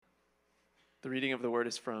The reading of the word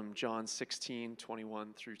is from John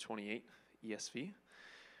 16:21 through 28, ESV.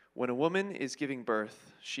 When a woman is giving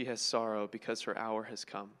birth, she has sorrow because her hour has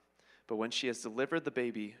come. But when she has delivered the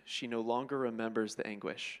baby, she no longer remembers the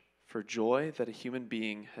anguish, for joy that a human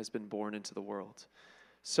being has been born into the world.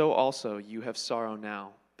 So also you have sorrow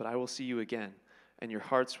now, but I will see you again, and your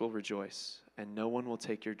hearts will rejoice, and no one will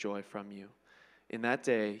take your joy from you. In that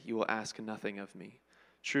day you will ask nothing of me.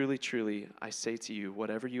 Truly, truly, I say to you,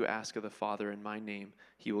 whatever you ask of the Father in my name,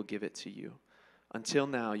 he will give it to you. Until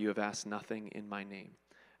now you have asked nothing in my name.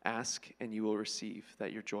 Ask, and you will receive,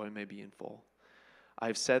 that your joy may be in full. I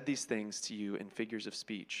have said these things to you in figures of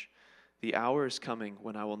speech. The hour is coming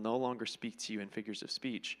when I will no longer speak to you in figures of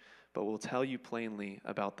speech, but will tell you plainly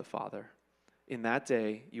about the Father. In that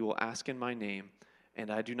day you will ask in my name,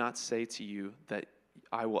 and I do not say to you that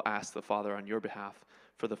I will ask the Father on your behalf,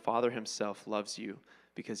 for the Father himself loves you,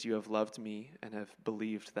 because you have loved me and have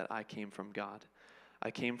believed that I came from God.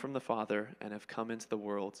 I came from the Father and have come into the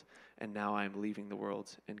world, and now I am leaving the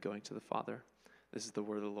world and going to the Father. This is the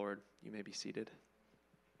word of the Lord. You may be seated.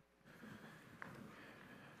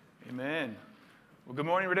 Amen. Well, good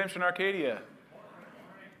morning, Redemption Arcadia.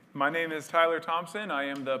 My name is Tyler Thompson. I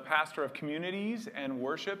am the pastor of communities and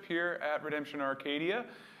worship here at Redemption Arcadia,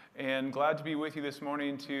 and glad to be with you this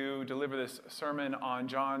morning to deliver this sermon on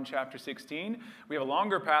John chapter 16. We have a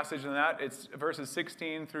longer passage than that. It's verse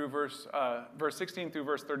 16 through verse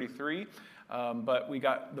 33, but we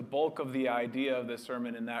got the bulk of the idea of the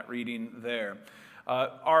sermon in that reading there.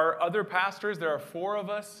 Our other pastors, there are 4 of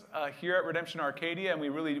us here at Redemption Arcadia, and we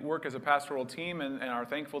really work as a pastoral team and are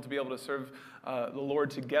thankful to be able to serve the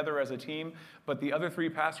Lord together as a team. But the other 3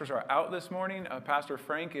 pastors are out this morning. Pastor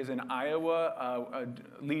Frank is in Iowa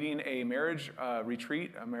leading a marriage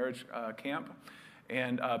retreat, a marriage camp.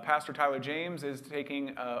 And Pastor Tyler James is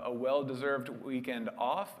taking a well-deserved weekend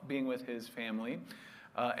off, being with his family.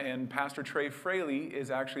 And Pastor Trey Fraley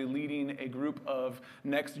is actually leading a group of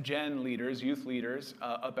next-gen leaders, youth leaders,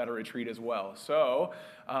 up at a retreat as well. So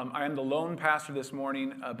I am the lone pastor this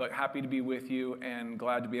morning, but happy to be with you and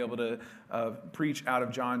glad to be able to preach out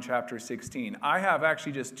of John chapter 16. I have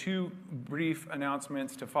actually just 2 brief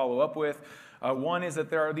announcements to follow up with. One is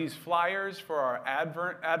that there are these flyers for our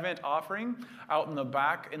Advent offering out in the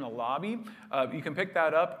back in the lobby. You can pick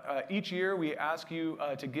that up. Each year we ask you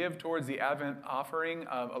to give towards the Advent offering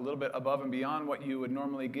a little bit above and beyond what you would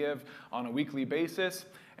normally give on a weekly basis.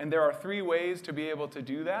 And there are 3 ways to be able to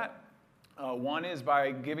do that. One is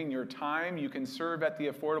by giving your time. You can serve at the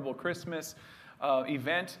Affordable Christmas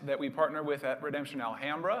event that we partner with at Redemption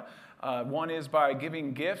Alhambra. One is by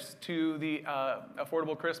giving gifts to the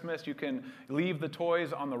Affordable Christmas. You can leave the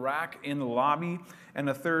toys on the rack in the lobby. And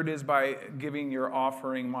the third is by giving your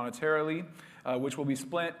offering monetarily, which will be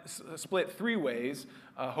split 3 ways.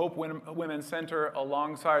 Hope Women's Center,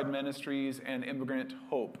 Alongside Ministries, and Immigrant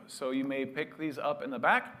Hope. So you may pick these up in the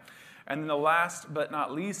back. And then the last but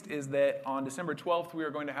not least is that on December 12th, we are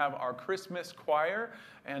going to have our Christmas choir.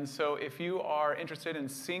 And so if you are interested in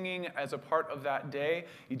singing as a part of that day,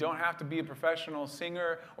 you don't have to be a professional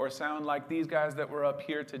singer or sound like these guys that were up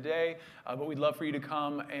here today, but we'd love for you to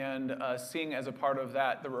come and sing as a part of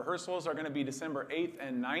that. The rehearsals are going to be December 8th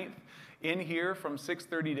and 9th in here from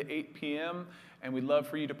 6:30 to 8 p.m., and we'd love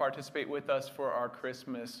for you to participate with us for our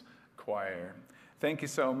Christmas choir. Thank you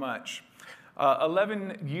so much.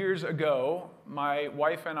 11 years ago, my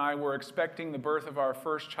wife and I were expecting the birth of our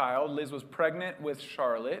first child. Liz was pregnant with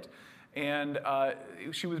Charlotte, and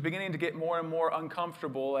she was beginning to get more and more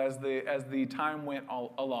uncomfortable as the time went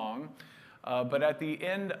along. But at the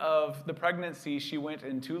end of the pregnancy, she went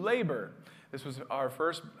into labor. This was our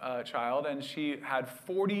first child, and she had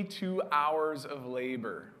 42 hours of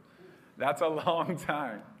labor. That's a long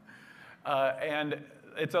time. And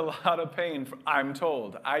it's a lot of pain, I'm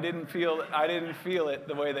told. I didn't feel it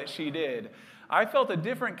the way that she did. I felt a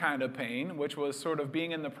different kind of pain, which was sort of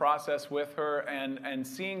being in the process with her and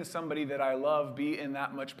seeing somebody that I love be in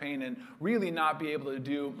that much pain and really not be able to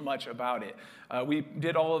do much about it. We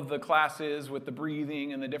did all of the classes with the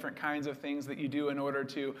breathing and the different kinds of things that you do in order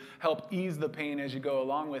to help ease the pain as you go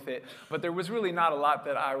along with it. But there was really not a lot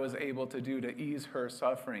that I was able to do to ease her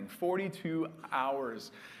suffering. 42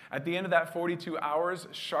 hours. At the end of that 42 hours,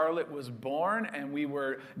 Charlotte was born, and we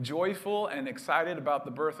were joyful and excited about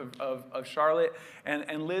the birth of Charlotte.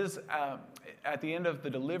 And Liz, at the end of the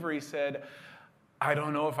delivery, said, "I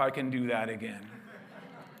don't know if I can do that again."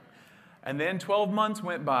 And then 12 months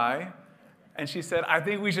went by, and she said, "I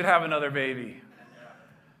think we should have another baby."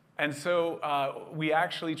 And so we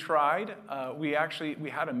actually tried. We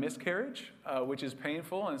had a miscarriage, which is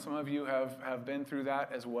painful, and some of you have been through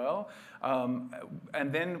that as well.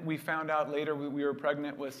 And then we found out later we were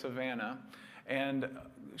pregnant with Savannah, and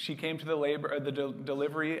she came to the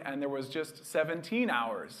delivery, and there was just 17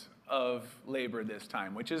 hours of labor this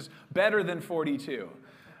time, which is better than 42.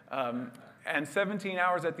 And 17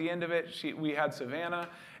 hours at the end of it, we had Savannah,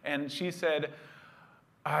 and she said,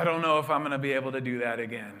 I don't know if I'm going to be able to do that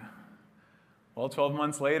again. Well, 12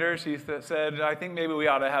 months later, she said, I think maybe we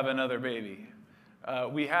ought to have another baby.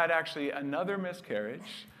 We had actually another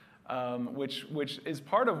miscarriage, which is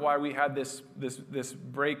part of why we had this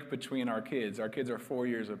break between our kids. Our kids are 4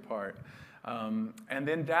 years apart. And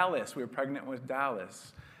then Dallas, we were pregnant with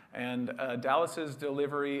Dallas. And Dallas's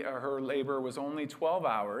delivery, her labor was only 12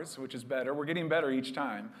 hours, which is better. We're getting better each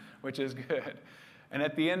time, which is good. And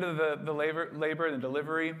at the end of the labor and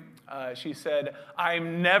delivery, she said,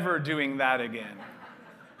 I'm never doing that again.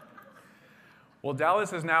 Well,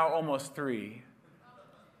 Dallas is now almost 3.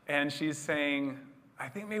 And she's saying, I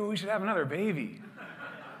think maybe we should have another baby.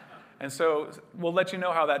 And so we'll let you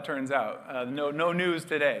know how that turns out. No news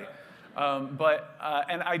today.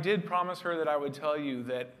 And I did promise her that I would tell you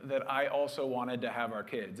that I also wanted to have our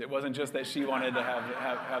kids. It wasn't just that she wanted to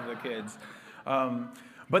have the kids.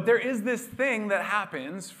 But there is this thing that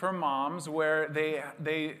happens for moms where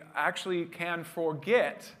they actually can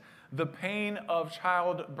forget the pain of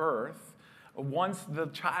childbirth once the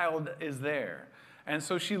child is there. And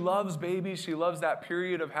so she loves babies. She loves that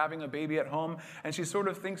period of having a baby at home. And she sort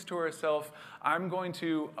of thinks to herself, I'm going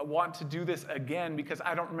to want to do this again because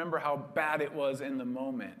I don't remember how bad it was in the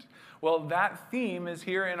moment. Well, that theme is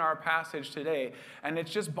here in our passage today. And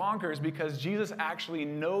it's just bonkers because Jesus actually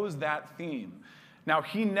knows that theme. Now,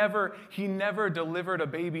 he never delivered a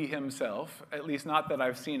baby himself, at least not that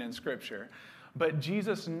I've seen in Scripture. But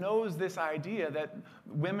Jesus knows this idea that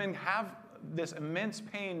women have this immense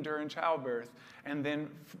pain during childbirth, and then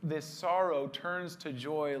this sorrow turns to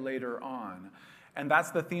joy later on. And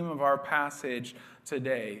that's the theme of our passage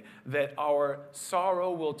today, that our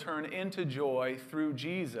sorrow will turn into joy through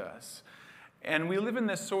Jesus. And we live in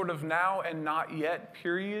this sort of now and not yet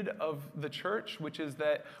period of the church, which is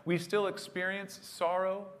that we still experience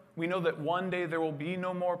sorrow. We know that one day there will be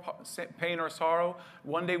no more pain or sorrow.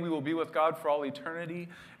 One day we will be with God for all eternity,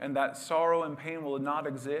 and that sorrow and pain will not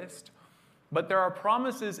exist. But there are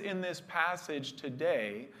promises in this passage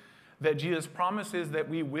today that Jesus promises that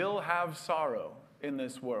we will have sorrow in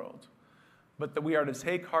this world, but that we are to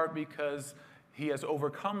take heart because he has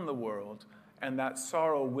overcome the world, and that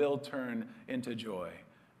sorrow will turn into joy.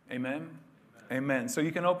 Amen? Amen. So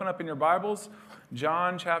you can open up in your Bibles,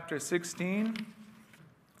 John chapter 16.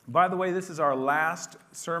 By the way, this is our last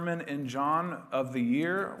sermon in John of the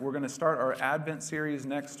year. We're going to start our Advent series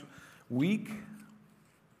next week,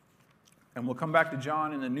 and we'll come back to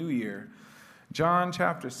John in the new year. John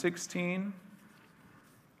chapter 16,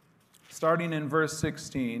 starting in verse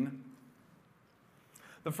 16.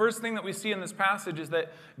 The first thing that we see in this passage is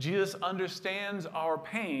that Jesus understands our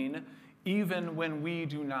pain even when we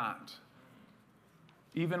do not.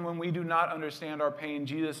 Even when we do not understand our pain,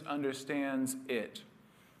 Jesus understands it.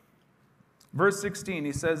 Verse 16,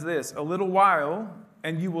 he says this, "A little while,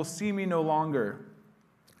 and you will see me no longer.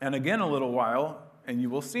 And again a little while, and you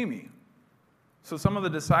will see me." So some of the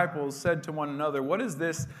disciples said to one another, "What is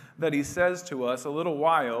this that he says to us, 'A little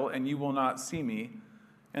while, and you will not see me'?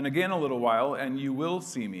 And again a little while, and you will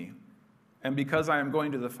see me, and because I am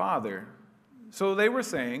going to the Father." So they were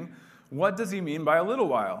saying, "What does he mean by a little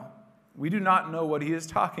while? We do not know what he is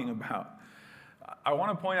talking about." I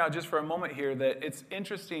want to point out just for a moment here that it's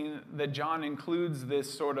interesting that John includes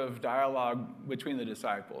this sort of dialogue between the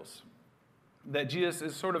disciples. That Jesus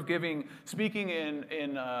is sort of speaking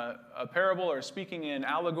in a parable or speaking in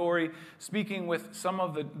allegory, speaking with some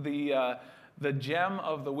of the gem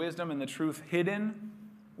of the wisdom and the truth hidden,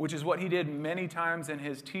 which is what he did many times in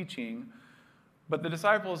his teaching. But the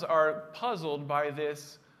disciples are puzzled by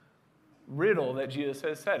this riddle that Jesus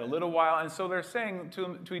has said, "A little while." And so they're saying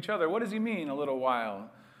to each other, "What does he mean, a little while?"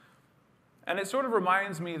 And it sort of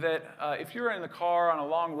reminds me that if you're in the car on a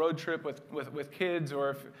long road trip with kids,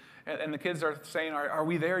 and the kids are saying, are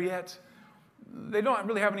we there yet? They don't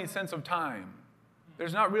really have any sense of time.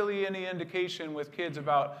 There's not really any indication with kids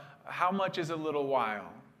about how much is a little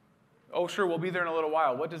while. Oh, sure, we'll be there in a little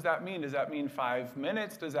while. What does that mean? Does that mean 5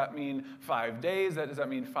 minutes? Does that mean 5 days? Does that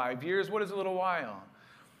mean 5 years? What is a little while?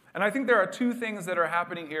 And I think there are two things that are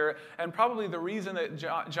happening here, and probably the reason that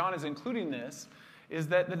John is including this is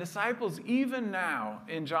that the disciples, even now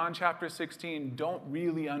in John chapter 16, don't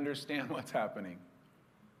really understand what's happening.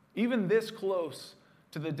 Even this close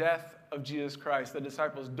to the death of Jesus Christ, the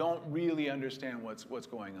disciples don't really understand what's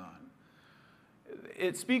going on.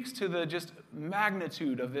 It speaks to the just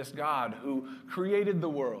magnitude of this God who created the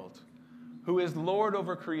world, who is Lord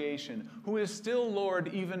over creation, who is still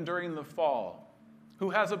Lord even during the fall, who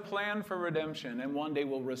has a plan for redemption and one day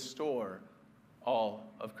will restore all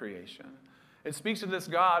of creation. It speaks to this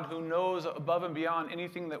God who knows above and beyond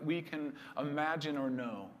anything that we can imagine or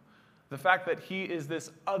know. The fact that he is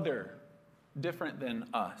this other, different than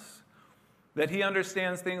us, that he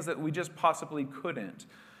understands things that we just possibly couldn't.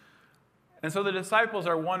 And so the disciples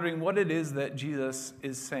are wondering what it is that Jesus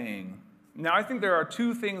is saying. Now, I think there are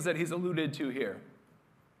two things that he's alluded to here.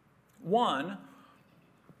 One,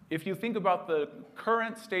 if you think about the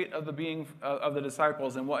current state of the being of the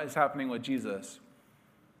disciples and what is happening with Jesus,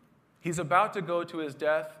 he's about to go to his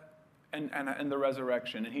death and the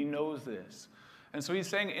resurrection, and he knows this. And so he's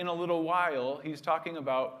saying in a little while, he's talking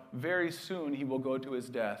about very soon he will go to his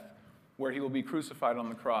death, where he will be crucified on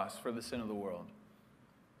the cross for the sin of the world.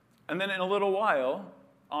 And then in a little while,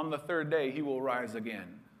 on the third day, he will rise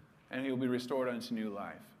again, and he will be restored unto new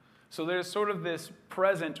life. So there's sort of this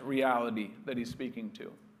present reality that he's speaking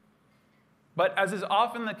to. But as is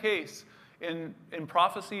often the case in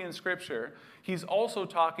prophecy and Scripture, he's also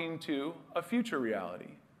talking to a future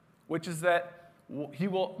reality, which is that he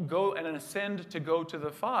will go and ascend to go to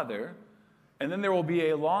the Father, and then there will be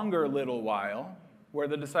a longer little while where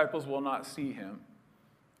the disciples will not see him,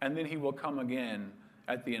 and then he will come again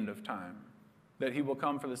at the end of time, that he will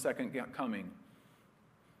come for the second coming.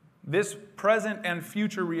 This present and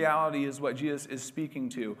future reality is what Jesus is speaking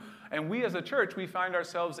to. And we as a church, we find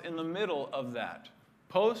ourselves in the middle of that.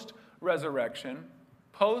 Post-resurrection,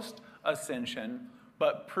 post-ascension,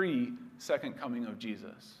 but pre-second coming of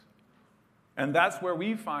Jesus. And that's where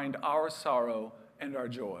we find our sorrow and our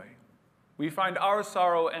joy. We find our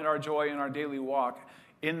sorrow and our joy in our daily walk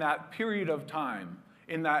in that period of time,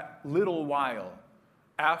 in that little while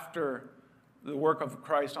after the work of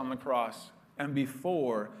Christ on the cross and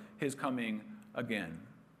before his coming again.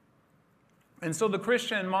 And so the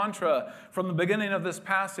Christian mantra from the beginning of this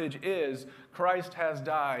passage is, Christ has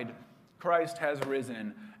died, Christ has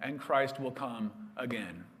risen, and Christ will come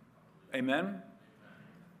again. Amen?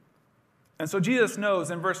 And so Jesus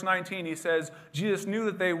knows, in verse 19, he says, Jesus knew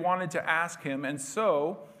that they wanted to ask him, and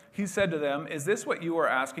so he said to them, is this what you are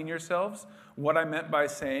asking yourselves? What I meant by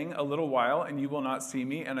saying, a little while, and you will not see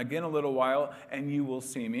me, and again a little while, and you will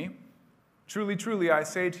see me? Truly, truly, I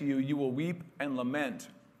say to you, you will weep and lament,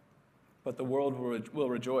 but the world will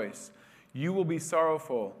rejoice. You will be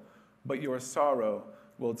sorrowful, but your sorrow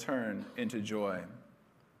will turn into joy.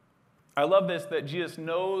 I love this, that Jesus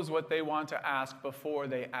knows what they want to ask before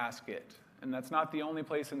they ask it. And that's not the only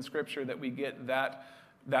place in Scripture that we get that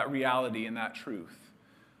reality and that truth.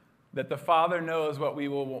 That the Father knows what we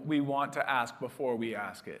want to ask before we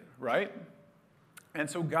ask it, right? And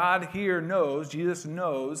so God here knows, Jesus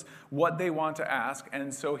knows what they want to ask,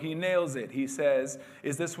 and so he nails it. He says,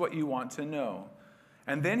 is this what you want to know?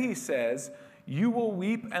 And then he says, you will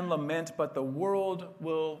weep and lament, but the world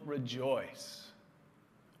will rejoice.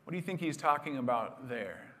 What do you think he's talking about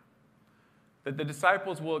there? That the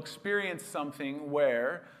disciples will experience something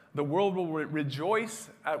where the world will rejoice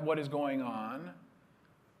at what is going on,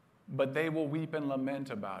 but they will weep and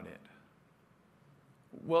lament about it.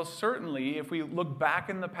 Well, certainly, if we look back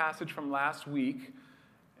in the passage from last week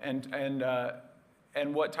and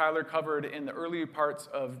what Tyler covered in the early parts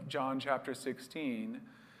of John chapter 16,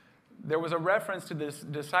 there was a reference to the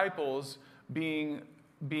disciples being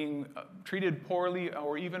treated poorly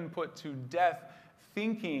or even put to death,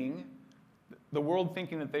 the world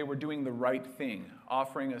thinking that they were doing the right thing,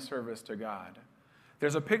 offering a service to God.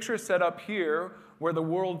 There's a picture set up here where the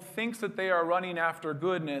world thinks that they are running after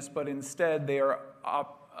goodness, but instead they are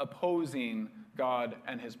opposing God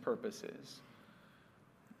and his purposes.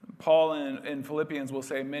 Paul in Philippians will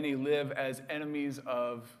say, many live as enemies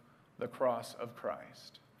of the cross of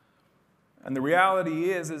Christ. And the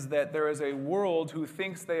reality is that there is a world who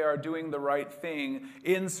thinks they are doing the right thing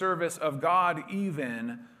in service of God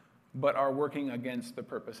even, but are working against the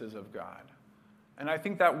purposes of God. And I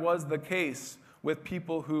think that was the case with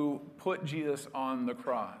people who put Jesus on the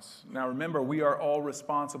cross. Now remember, we are all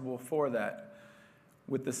responsible for that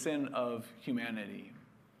with the sin of humanity.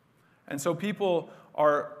 And so people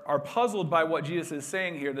are puzzled by what Jesus is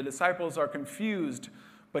saying here. The disciples are confused,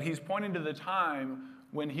 but he's pointing to the time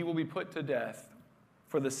when he will be put to death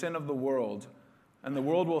for the sin of the world. And the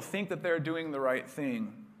world will think that they're doing the right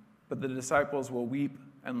thing, but the disciples will weep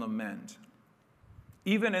and lament.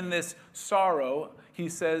 Even in this sorrow, he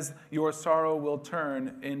says, your sorrow will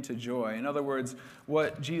turn into joy. In other words,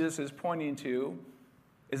 what Jesus is pointing to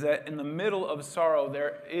is that in the middle of sorrow,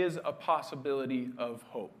 there is a possibility of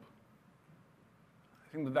hope.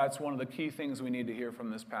 I think that that's one of the key things we need to hear from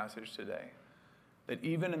this passage today. That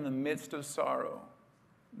even in the midst of sorrow,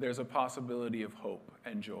 there's a possibility of hope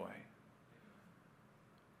and joy.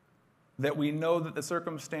 That we know that the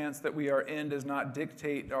circumstance that we are in does not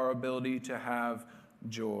dictate our ability to have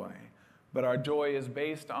joy. But our joy is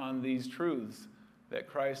based on these truths, that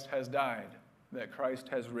Christ has died, that Christ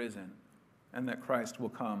has risen, and that Christ will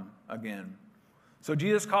come again. So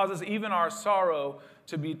Jesus causes even our sorrow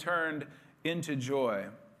to be turned into joy.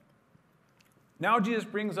 Now Jesus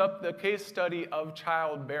brings up the case study of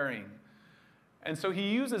childbearing. And so he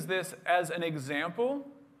uses this as an example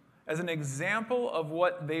of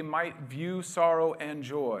what they might view sorrow and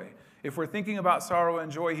joy. If we're thinking about sorrow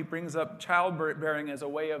and joy, he brings up childbearing as a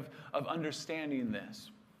way of understanding this.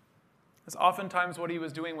 That's oftentimes what he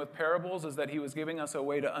was doing with parables, is that he was giving us a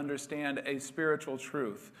way to understand a spiritual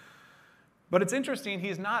truth. But it's interesting,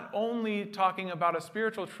 he's not only talking about a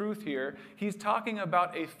spiritual truth here, he's talking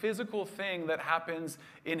about a physical thing that happens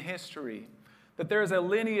in history. That there is a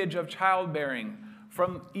lineage of childbearing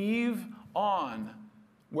from Eve on,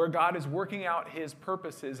 where God is working out his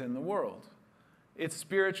purposes in the world. It's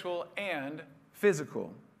spiritual and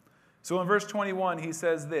physical. So in verse 21, he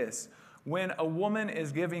says this, "When a woman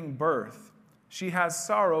is giving birth, she has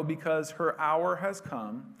sorrow because her hour has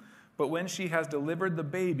come. But when she has delivered the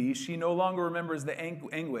baby, she no longer remembers the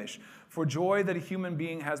anguish for joy that a human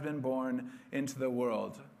being has been born into the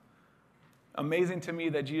world." Amazing to me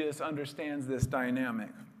that Jesus understands this dynamic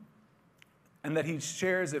and that he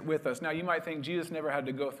shares it with us. Now, you might think Jesus never had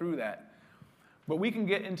to go through that. But we can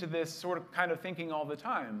get into this sort of kind of thinking all the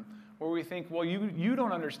time, where we think, well, you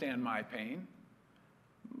don't understand my pain.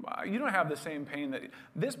 You don't have the same pain that...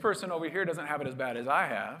 This person over here doesn't have it as bad as I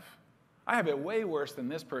have. I have it way worse than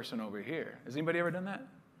this person over here. Has anybody ever done that?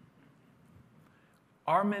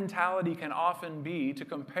 Our mentality can often be to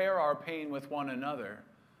compare our pain with one another.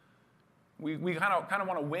 We kind of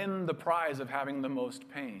want to win the prize of having the most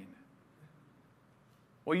pain.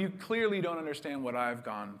 Well, you clearly don't understand what I've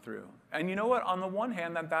gone through. And you know what? On the one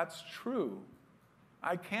hand, that's true.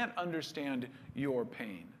 I can't understand your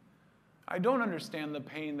pain. I don't understand the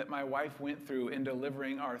pain that my wife went through in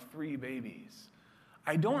delivering our 3 babies.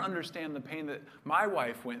 I don't understand the pain that my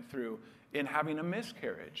wife went through in having a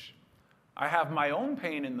miscarriage. I have my own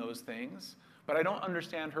pain in those things, but I don't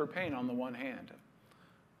understand her pain on the one hand.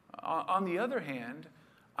 On the other hand,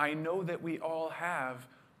 I know that we all have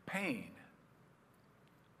pain.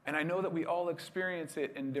 And I know that we all experience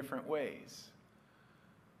it in different ways.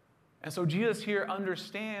 And so Jesus here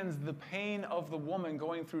understands the pain of the woman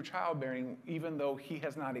going through childbearing, even though he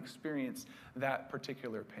has not experienced that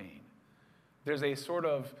particular pain. There's a sort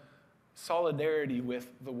of solidarity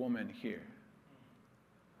with the woman here.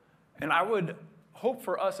 And I would hope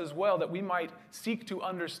for us as well that we might seek to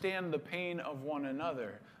understand the pain of one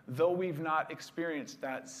another, though we've not experienced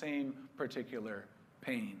that same particular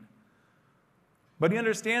pain. But he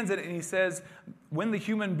understands it, and he says, when the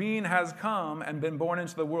human being has come and been born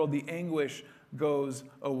into the world, the anguish goes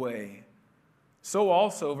away. So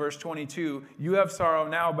also, verse 22, "You have sorrow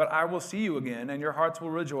now, but I will see you again, and your hearts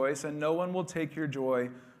will rejoice, and no one will take your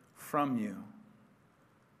joy from you."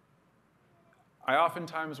 I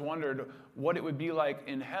oftentimes wondered what it would be like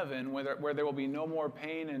in heaven, where there will be no more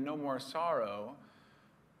pain and no more sorrow.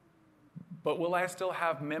 But will I still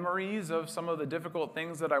have memories of some of the difficult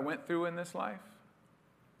things that I went through in this life?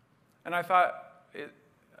 And I thought,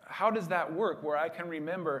 how does that work, where I can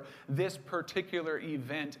remember this particular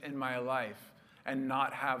event in my life and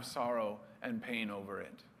not have sorrow and pain over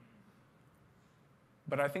it?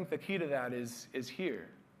 But I think the key to that is here.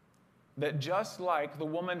 That just like the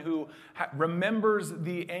woman who remembers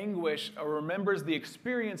the anguish or remembers the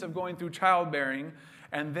experience of going through childbearing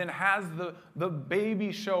and then has the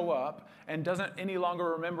baby show up and doesn't any longer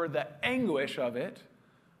remember the anguish of it,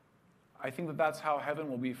 I think that that's how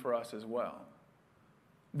heaven will be for us as well.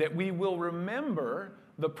 That we will remember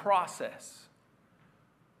the process,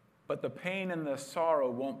 but the pain and the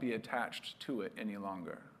sorrow won't be attached to it any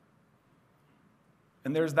longer.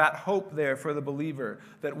 And there's that hope there for the believer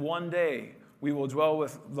that one day we will dwell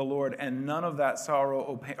with the Lord and none of that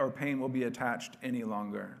sorrow or pain will be attached any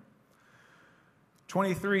longer.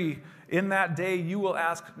 23, "In that day you will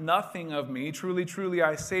ask nothing of me. Truly, truly,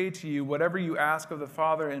 I say to you, whatever you ask of the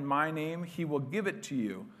Father in my name, he will give it to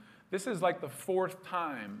you." This is like the 4th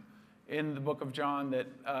time in the book of John that,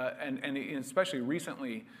 and especially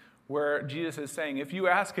recently, where Jesus is saying, if you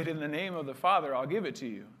ask it in the name of the Father, I'll give it to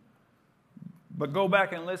you. But go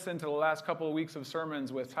back and listen to the last couple of weeks of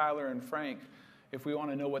sermons with Tyler and Frank if we want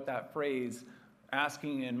to know what that phrase,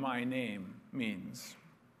 asking in my name means.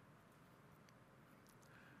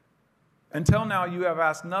 Until now you have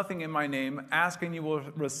asked nothing in my name. Ask and you will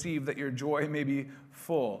receive, that your joy may be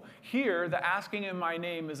full. Here, the asking in my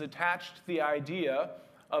name is attached to the idea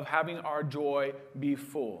of having our joy be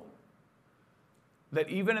full. That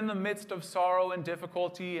even in the midst of sorrow and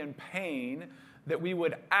difficulty and pain, that we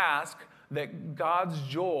would ask that God's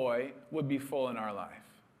joy would be full in our life.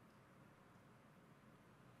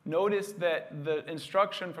 Notice that the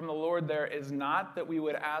instruction from the Lord there is not that we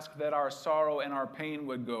would ask that our sorrow and our pain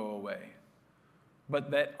would go away, but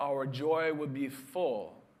that our joy would be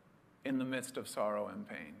full in the midst of sorrow and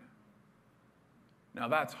pain. Now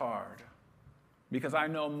that's hard, because I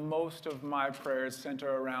know most of my prayers center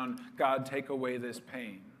around, God, take away this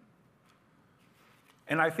pain.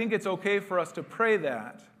 And I think it's okay for us to pray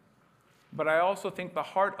that, but I also think the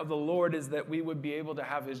heart of the Lord is that we would be able to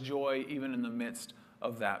have his joy even in the midst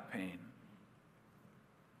of that pain.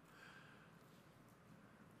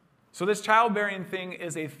 So this childbearing thing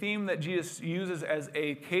is a theme that Jesus uses as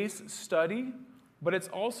a case study, but it's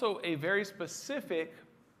also a very specific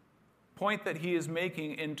point that he is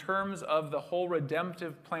making in terms of the whole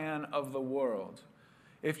redemptive plan of the world.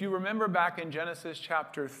 If you remember back in Genesis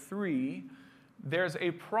chapter 3, there's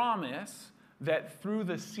a promise that through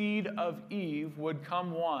the seed of Eve would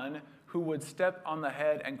come one who would step on the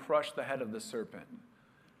head and crush the head of the serpent.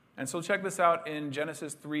 And so check this out in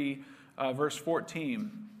Genesis 3, verse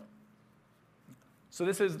 14. So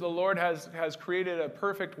this is, the Lord has created a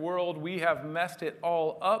perfect world. We have messed it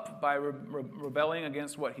all up by rebelling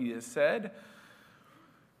against what he has said.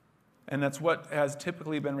 And that's what has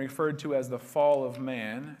typically been referred to as the fall of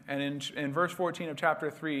man. And in verse 14 of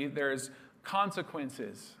chapter 3, there's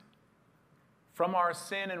consequences. From our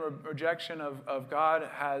sin and rejection of God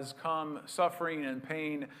has come suffering and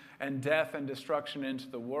pain and death and destruction into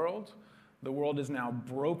the world. The world is now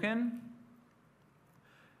broken.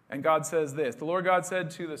 And God says this, the Lord God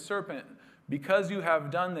said to the serpent, because you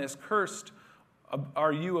have done this, cursed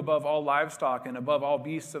are you above all livestock and above all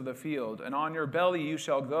beasts of the field. And on your belly you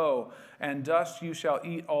shall go, and dust you shall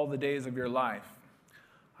eat all the days of your life.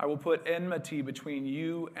 I will put enmity between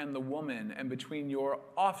you and the woman, and between your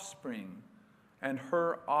offspring and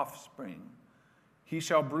her offspring. He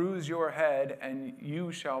shall bruise your head, and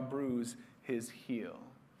you shall bruise his heel.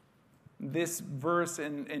 This verse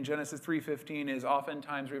in Genesis 3:15 is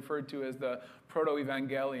oftentimes referred to as the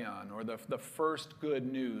proto-evangelion, or the first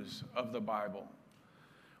good news of the Bible.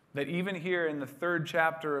 That even here in the 3rd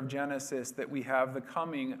chapter of Genesis, that we have the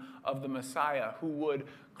coming of the Messiah who would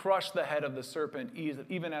crush the head of the serpent,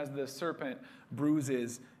 even as the serpent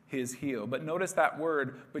bruises his heel. But notice that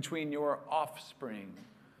word, between your offspring,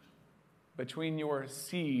 between your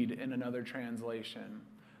seed in another translation.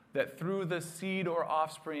 That through the seed or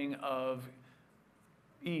offspring of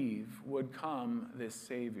Eve would come this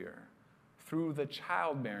Savior. Through the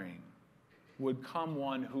childbearing would come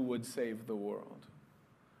one who would save the world.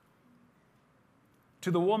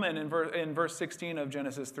 To the woman, in verse 16 of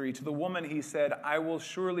Genesis 3, to the woman he said, I will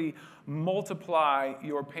surely multiply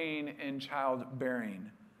your pain in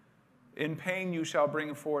childbearing. In pain you shall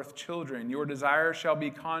bring forth children. Your desire shall be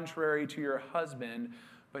contrary to your husband,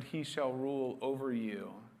 but he shall rule over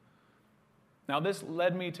you. Now this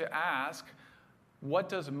led me to ask, what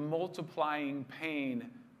does multiplying pain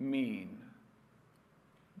mean?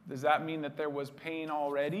 Does that mean that there was pain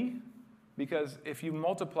already? Because if you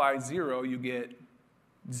multiply 0, you get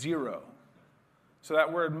 0. So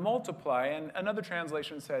that word multiply, and another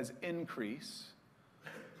translation says increase.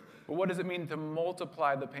 But what does it mean to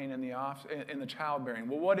multiply the pain in the childbearing?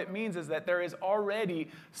 Well, what it means is that there is already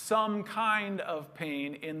some kind of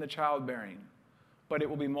pain in the childbearing, but it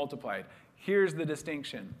will be multiplied. Here's the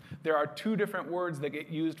distinction. There are 2 different words that get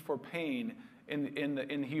used for pain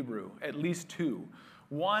in Hebrew, at least 2.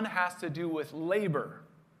 One has to do with labor,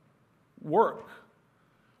 work,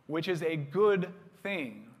 which is a good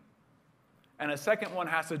thing. And a second one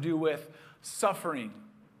has to do with suffering,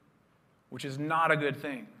 which is not a good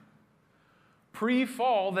thing.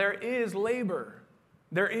 Pre-fall, there is labor.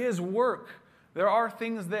 There is work. There are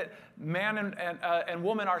things that man and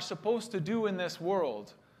woman are supposed to do in this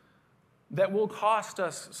world that will cost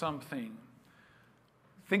us something.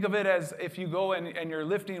 Think of it as if you go and you're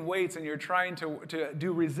lifting weights and you're trying to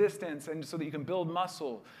do resistance and so that you can build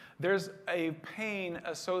muscle. There's a pain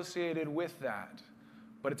associated with that,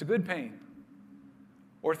 but it's a good pain.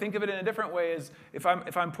 Or think of it in a different way as if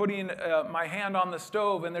I'm putting my hand on the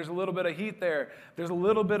stove and there's a little bit of heat there, there's a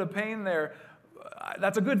little bit of pain there,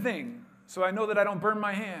 that's a good thing. So I know that I don't burn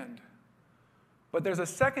my hand. But there's a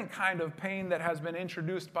second kind of pain that has been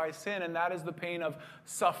introduced by sin, and that is the pain of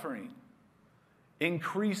suffering.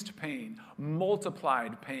 increased pain,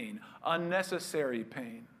 multiplied pain, unnecessary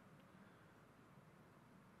pain.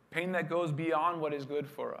 Pain that goes beyond what is good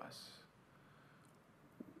for us.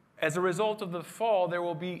 As a result of the fall, there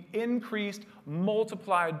will be increased,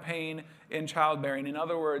 multiplied pain in childbearing. In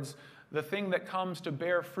other words, the thing that comes to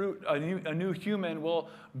bear fruit, a new human, will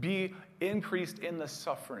be increased in the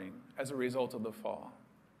suffering as a result of the fall.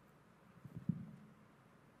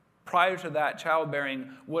 Prior to that, childbearing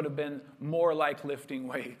would have been more like lifting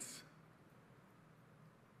weights,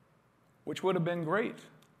 which would have been great.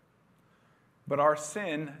 But our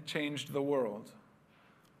sin changed the world.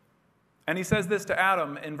 And he says this to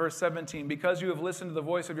Adam in verse 17, because you have listened to the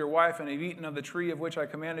voice of your wife and have eaten of the tree of which I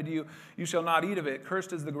commanded you, you shall not eat of it.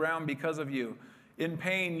 Cursed is the ground because of you. In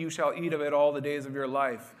pain you shall eat of it all the days of your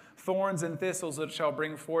life. Thorns and thistles it shall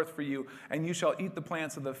bring forth for you, and you shall eat the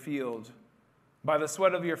plants of the field. By the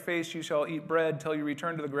sweat of your face you shall eat bread till you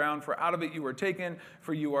return to the ground, for out of it you were taken,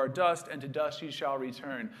 for you are dust, and to dust you shall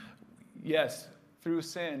return. Yes, through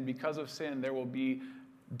sin, because of sin, there will be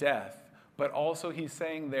death. But also he's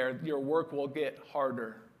saying there, your work will get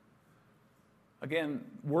harder. Again,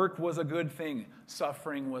 work was a good thing.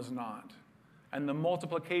 Suffering was not. And the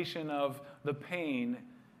multiplication of the pain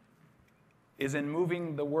is in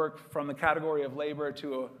moving the work from the category of labor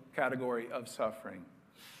to a category of suffering.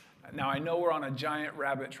 Now, I know we're on a giant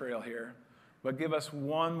rabbit trail here, but give us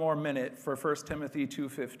one more minute for 1 Timothy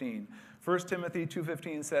 2:15. 1 Timothy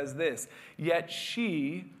 2:15 says this, yet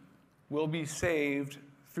she will be saved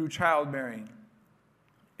through childbearing,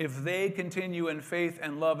 if they continue in faith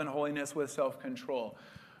and love and holiness with self-control.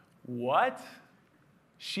 What?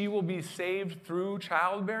 She will be saved through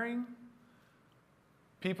childbearing?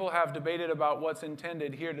 People have debated about what's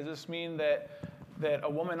intended here. Does this mean that a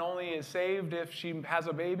woman only is saved if she has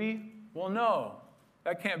a baby? Well, no.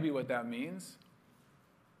 That can't be what that means.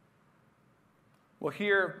 Well,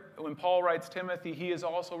 here, when Paul writes Timothy, he is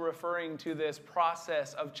also referring to this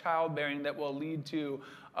process of childbearing that will lead to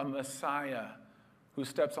a Messiah who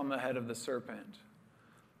steps on the head of the serpent.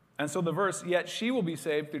 And so the verse, yet she will be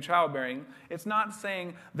saved through childbearing, it's not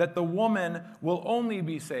saying that the woman will only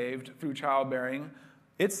be saved through childbearing.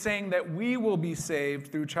 It's saying that we will be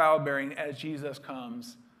saved through childbearing as Jesus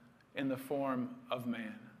comes in the form of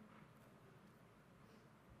man.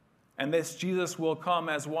 And this Jesus will come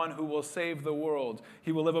as one who will save the world.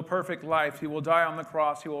 He will live a perfect life. He will die on the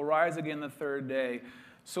cross. He will rise again the third day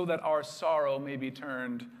so that our sorrow may be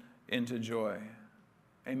turned into joy.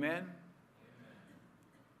 Amen?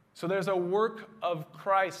 So there's a work of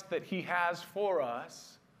Christ that he has for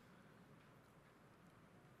us.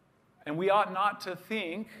 And we ought not to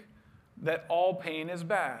think that all pain is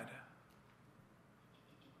bad.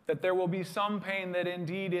 That there will be some pain that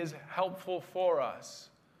indeed is helpful for us.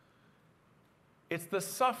 It's the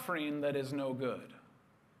suffering that is no good.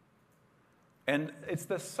 And it's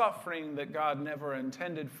the suffering that God never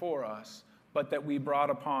intended for us, but that we brought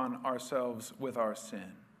upon ourselves with our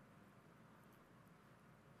sin.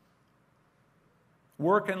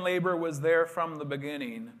 Work and labor was there from the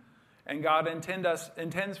beginning, and God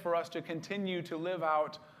intends for us to continue to live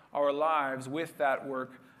out our lives with that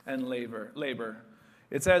work and labor.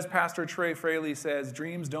 It's as Pastor Trey Fraley says,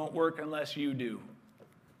 dreams don't work unless you do.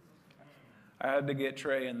 I had to get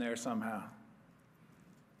Trey in there somehow.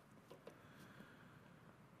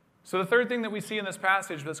 So the third thing that we see in this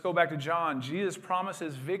passage, let's go back to John. Jesus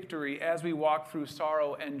promises victory as we walk through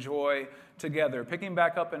sorrow and joy together. Picking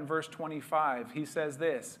back up in verse 25, he says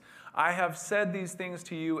this, I have said these things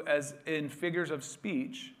to you as in figures of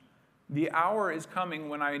speech. The hour is coming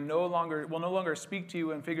when I will no longer speak to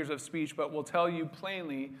you in figures of speech, but will tell you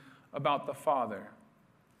plainly about the Father.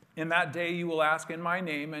 In that day you will ask in my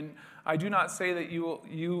name, and I do not say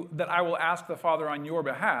that I will ask the Father on your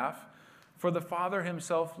behalf, for the Father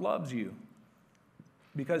himself loves you,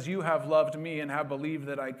 because you have loved me and have believed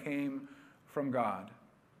that I came from God.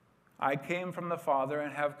 I came from the Father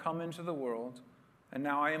and have come into the world, and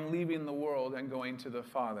now I am leaving the world and going to the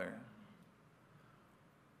Father.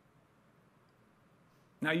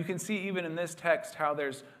 Now you can see even in this text how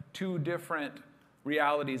there's two different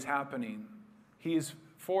realities happening. He's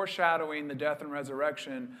foreshadowing the death and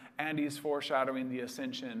resurrection, and he's foreshadowing the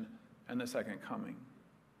ascension and the second coming.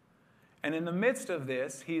 And in the midst of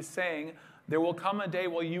this, he's saying, there will come a day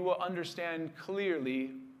where you will understand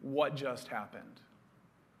clearly what just happened.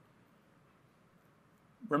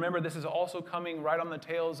 Remember, this is also coming right on the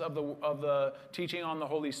tails of the teaching on the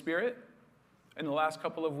Holy Spirit. In the last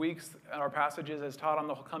couple of weeks, our passages has taught on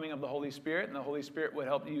the coming of the Holy Spirit, and the Holy Spirit would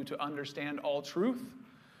help you to understand all truth.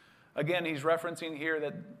 Again, he's referencing here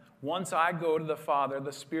that once I go to the Father,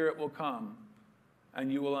 the Spirit will come,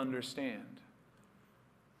 and you will understand.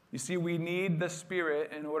 You see, we need the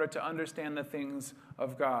Spirit in order to understand the things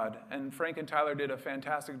of God. And Frank and Tyler did a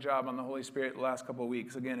fantastic job on the Holy Spirit the last couple of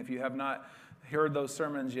weeks. Again, if you have not heard those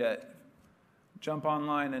sermons yet, jump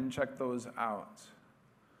online and check those out.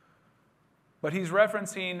 But he's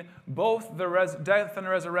referencing both the death and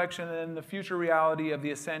resurrection and the future reality of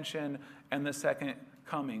the ascension and the second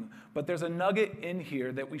coming. But there's a nugget in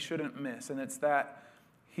here that we shouldn't miss, and it's that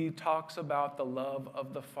he talks about the love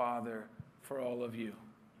of the Father for all of you.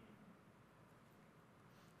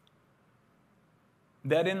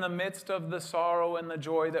 That in the midst of the sorrow and the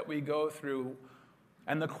joy that we go through,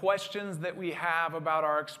 and the questions that we have about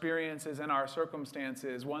our experiences and our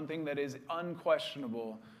circumstances, one thing that is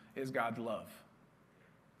unquestionable is God's love.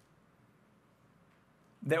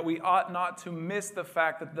 That we ought not to miss the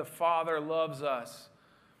fact that the Father loves us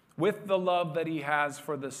with the love that he has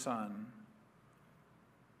for the Son.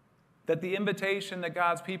 That the invitation that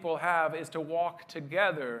God's people have is to walk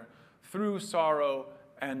together through sorrow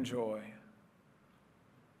and joy.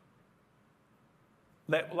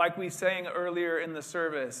 That, like we sang earlier in the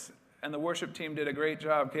service, and the worship team did a great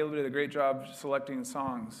job, Caleb did a great job selecting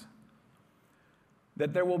songs,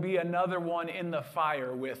 that there will be another one in the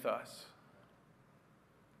fire with us.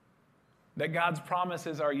 That God's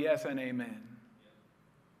promises are yes and amen.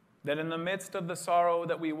 That in the midst of the sorrow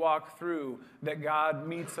that we walk through, that God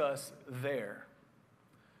meets us there.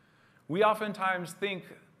 We oftentimes think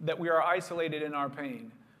that we are isolated in our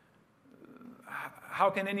pain. How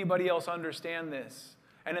can anybody else understand this?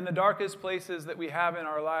 And in the darkest places that we have in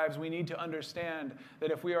our lives, we need to understand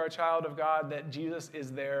that if we are a child of God, that Jesus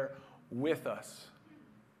is there with us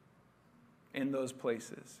in those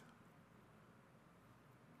places.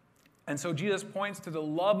 And so Jesus points to the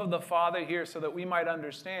love of the Father here so that we might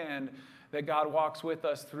understand that God walks with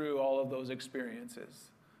us through all of those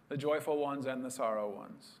experiences, the joyful ones and the sorrowful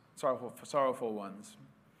ones.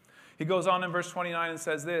 He goes on in verse 29 and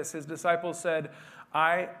says this, his disciples said,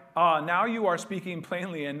 now you are speaking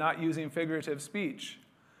plainly and not using figurative speech.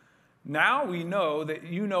 Now we know that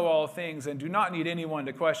you know all things and do not need anyone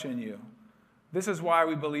to question you. This is why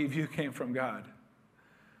we believe you came from God.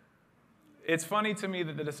 It's funny to me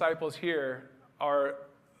that the disciples here are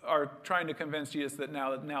trying to convince Jesus that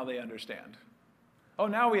now they understand. Oh,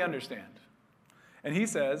 now we understand. And he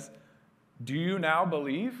says, do you now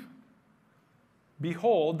believe?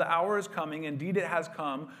 Behold, the hour is coming, indeed it has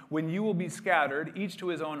come, when you will be scattered, each to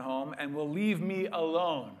his own home, and will leave me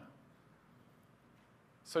alone.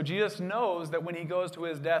 So Jesus knows that when he goes to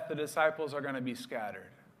his death, the disciples are going to be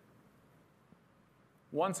scattered.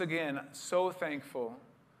 Once again, so thankful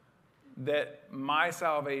that my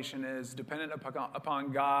salvation is dependent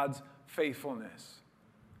upon God's faithfulness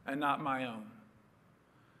and not my own.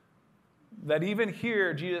 That even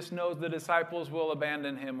here, Jesus knows the disciples will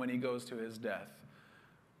abandon him when he goes to his death.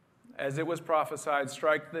 As it was prophesied,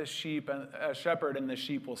 strike the shepherd and the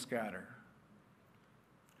sheep will scatter.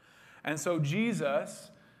 And so Jesus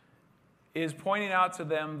is pointing out to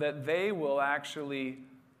them that they will actually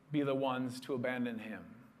be the ones to abandon him.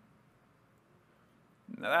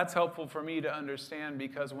 Now, that's helpful for me to understand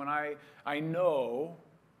because when I know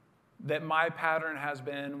that my pattern has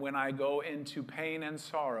been when I go into pain and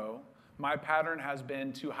sorrow, my pattern has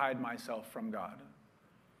been to hide myself from God.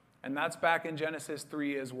 And that's back in Genesis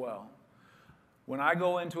 3 as well. When I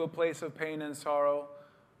go into a place of pain and sorrow,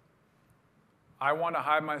 I want to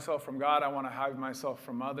hide myself from God. I want to hide myself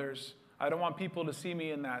from others. I don't want people to see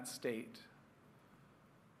me in that state.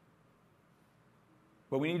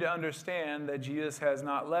 But we need to understand that Jesus has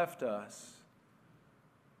not left us,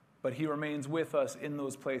 but he remains with us in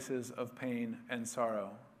those places of pain and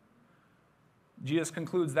sorrow. Jesus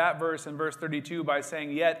concludes that verse in verse 32 by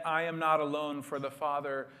saying, "Yet I am not alone, for the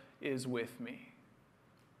Father is with me."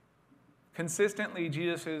 Consistently,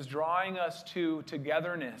 Jesus is drawing us to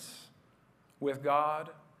togetherness with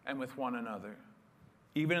God and with one another,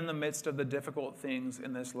 even in the midst of the difficult things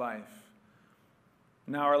in this life.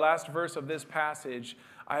 Now, our last verse of this passage,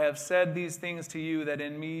 "I have said these things to you that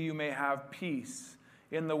in me you may have peace.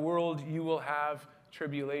 In the world you will have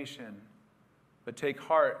tribulation. But take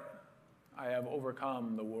heart, I have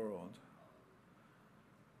overcome the world."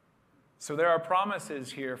 So there are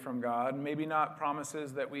promises here from God, maybe not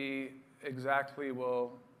promises that we exactly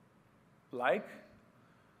will like.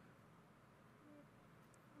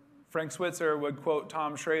 Frank Switzer would quote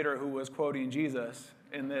Tom Schrader, who was quoting Jesus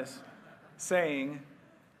in this, saying,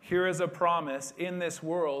 "Here is a promise, in this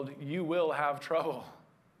world you will have trouble."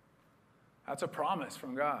 That's a promise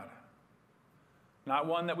from God. Not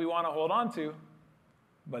one that we want to hold on to,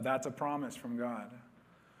 but that's a promise from God.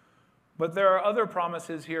 But there are other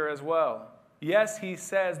promises here as well. Yes, he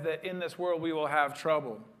says that in this world we will have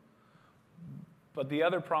trouble. But the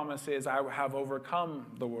other promise is, I have overcome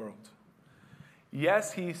the world.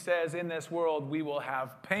 Yes, he says, in this world we will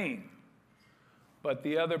have pain. But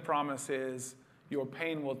the other promise is, your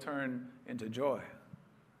pain will turn into joy.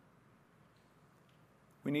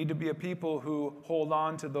 We need to be a people who hold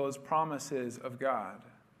on to those promises of God.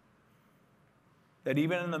 That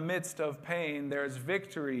even in the midst of pain, there's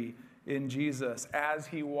victory in Jesus as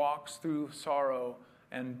he walks through sorrow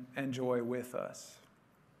and joy with us.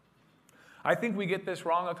 I think we get this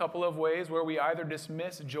wrong a couple of ways, where we either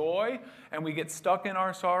dismiss joy and we get stuck in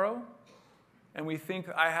our sorrow and we think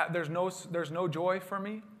there's no joy for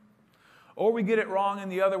me. Or we get it wrong in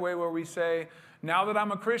the other way, where we say, now that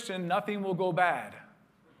I'm a Christian, nothing will go bad,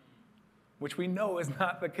 which we know is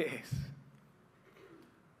not the case.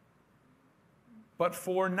 But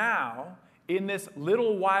for now, in this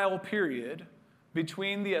little while period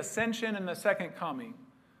between the ascension and the second coming,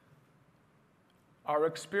 our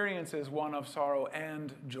experience is one of sorrow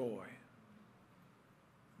and joy.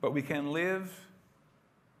 But we can live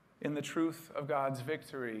in the truth of God's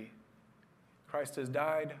victory. Christ has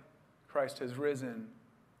died, Christ has risen,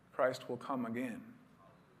 Christ will come again.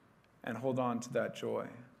 And hold on to that joy.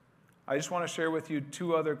 I just want to share with you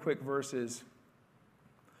two other quick verses.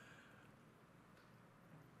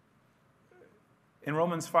 In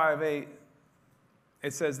Romans 5:8,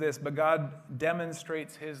 it says this, but God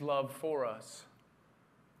demonstrates his love for us,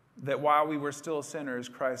 that while we were still sinners,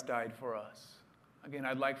 Christ died for us. Again,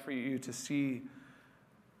 I'd like for you to see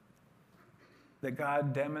that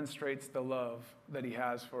God demonstrates the love that he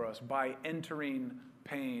has for us by entering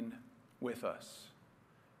pain with us.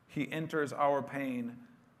 He enters our pain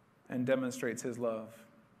and demonstrates his love.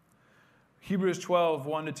 Hebrews 12,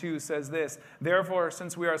 1-2 says this, therefore,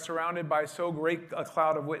 since we are surrounded by so great a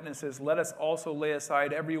cloud of witnesses, let us also lay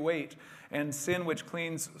aside every weight and sin which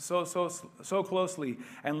clings so closely,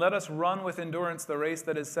 and let us run with endurance the race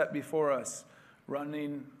that is set before us.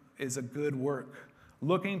 Running is a good work.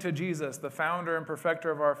 Looking to Jesus, the founder and perfecter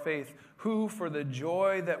of our faith, who for the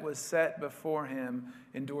joy that was set before him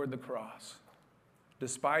endured the cross,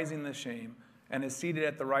 despising the shame, and is seated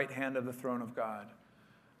at the right hand of the throne of God.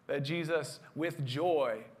 That Jesus, with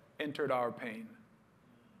joy, entered our pain.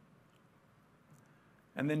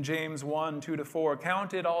 And then James 1, 2-4,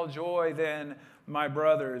 count it all joy then, my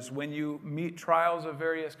brothers, when you meet trials of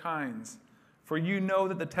various kinds. For you know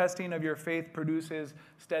that the testing of your faith produces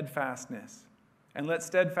steadfastness. And let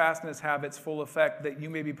steadfastness have its full effect, that you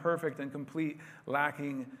may be perfect and complete,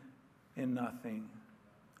 lacking in nothing.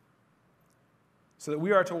 So that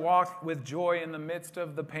we are to walk with joy in the midst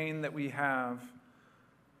of the pain that we have,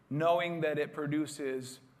 knowing that it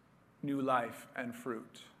produces new life and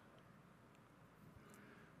fruit.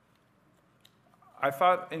 I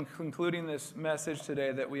thought in concluding this message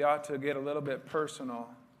today that we ought to get a little bit personal,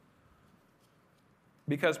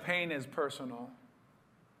 because pain is personal.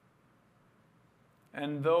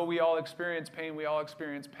 And though we all experience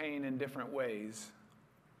pain in different ways.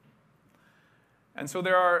 And so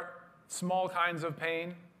there are small kinds of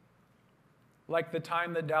pain, like the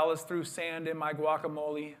time that Dallas threw sand in my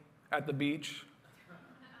guacamole at the beach.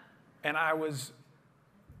 And I was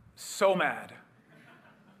so mad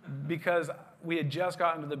because we had just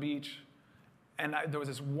gotten to the beach and there was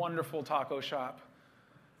this wonderful taco shop.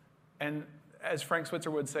 And as Frank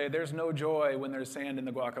Switzer would say, there's no joy when there's sand in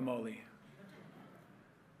the guacamole.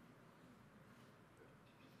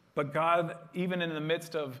 But God, even in the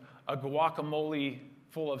midst of a guacamole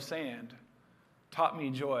full of sand, taught me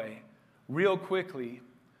joy. Real quickly,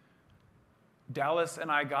 Dallas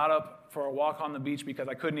and I got up for a walk on the beach because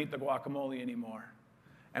I couldn't eat the guacamole anymore.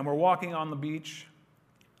 And we're walking on the beach.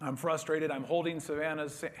 I'm frustrated. I'm holding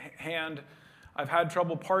Savannah's hand. I've had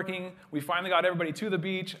trouble parking. We finally got everybody to the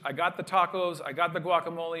beach. I got the tacos. I got the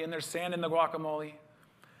guacamole, and there's sand in the guacamole.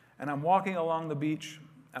 And I'm walking along the beach,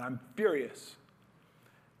 and I'm furious.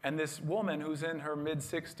 And this woman who's in her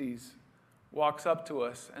mid-60s walks up to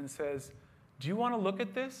us and says, do you want to look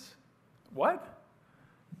at this? What?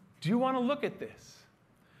 Do you want to look at this?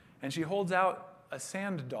 And she holds out a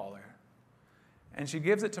sand dollar. And she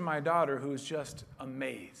gives it to my daughter, who's just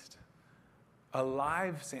amazed. A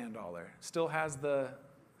live sand dollar. Still has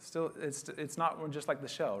it's not just like the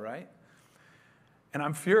shell, right? And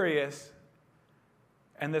I'm furious.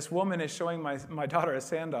 And this woman is showing my daughter a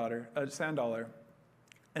sand dollar.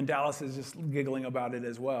 And Dallas is just giggling about it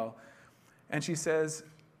as well. And she says,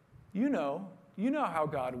 you know how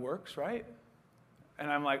God works, right? And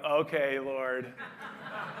I'm like, okay, Lord.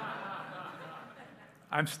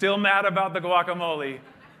 I'm still mad about the guacamole,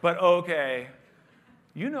 but okay.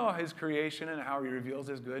 You know his creation and how he reveals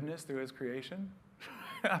his goodness through his creation?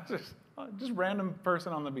 Just random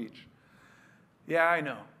person on the beach. Yeah, I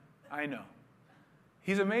know.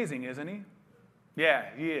 He's amazing, isn't he? Yeah,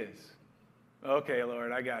 he is. Okay,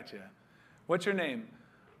 Lord, I got you. What's your name?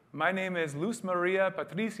 My name is Luz Maria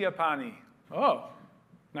Patricia Pani. Oh,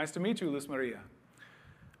 nice to meet you, Luz Maria.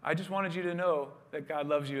 I just wanted you to know that God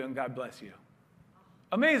loves you and God bless you.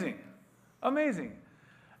 Amazing.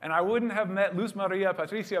 And I wouldn't have met Luz Maria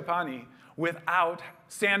Patricia Pani without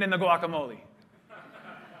sand in the guacamole.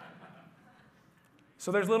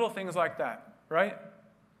 So there's little things like that, right?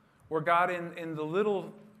 Where God, in the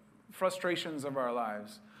little frustrations of our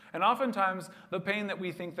lives, and oftentimes the pain that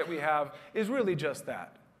we think that we have is really just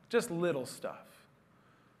that, just little stuff.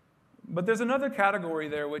 But there's another category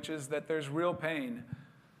there, which is that there's real pain.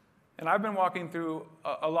 And I've been walking through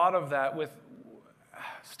a lot of that with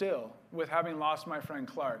having lost my friend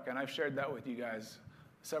Clark, and I've shared that with you guys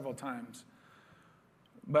several times.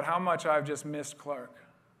 But how much I've just missed Clark.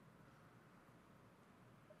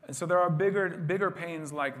 And so there are bigger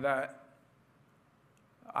pains like that.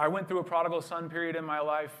 I went through a prodigal son period in my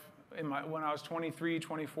life when I was 23,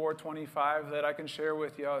 24, 25 that I can share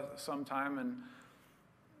with you sometime. And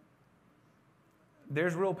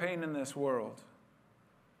there's real pain in this world.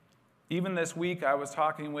 Even this week, I was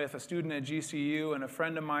talking with a student at GCU and a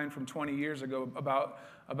friend of mine from 20 years ago about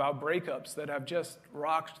breakups that have just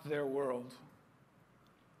rocked their world.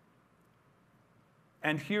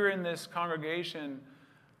 And here in this congregation,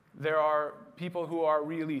 there are people who are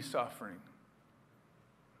really suffering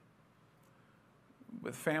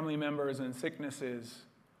with family members and sicknesses,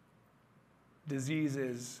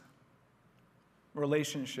 diseases,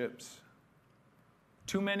 relationships.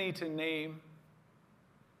 Too many to name,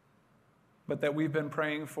 but that we've been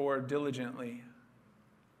praying for diligently.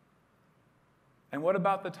 And what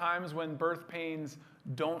about the times when birth pains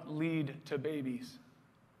don't lead to babies?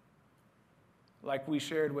 Like we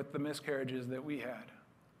shared with the miscarriages that we had.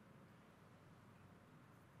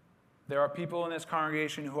 There are people in this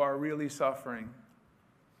congregation who are really suffering.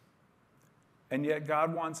 And yet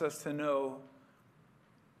God wants us to know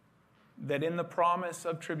that in the promise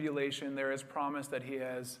of tribulation, there is promise that he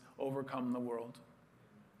has overcome the world.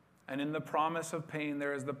 And in the promise of pain,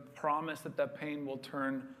 there is the promise that that pain will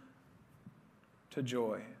turn to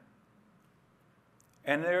joy.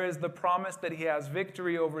 And there is the promise that he has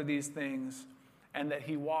victory over these things and that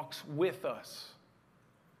he walks with us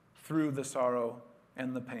through the sorrow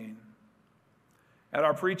and the pain. At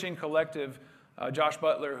our preaching collective, Josh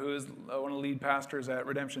Butler, who is one of the lead pastors at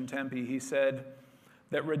Redemption Tempe, he said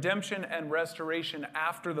that redemption and restoration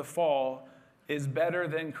after the fall is better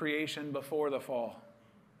than creation before the fall.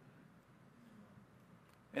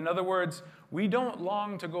 In other words, we don't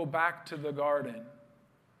long to go back to the garden,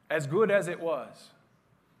 as good as it was.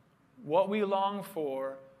 What we long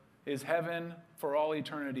for is heaven for all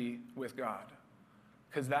eternity with God,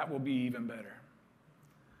 because that will be even better.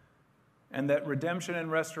 And that redemption and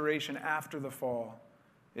restoration after the fall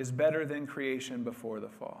is better than creation before the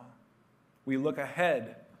fall. We look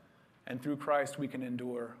ahead, and through Christ we can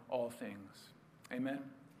endure all things. Amen.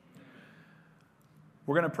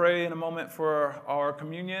 We're going to pray in a moment for our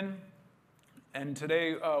communion. And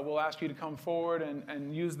today we'll ask you to come forward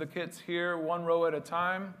and use the kits here, one row at a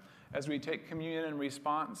time, as we take communion in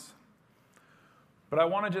response. But I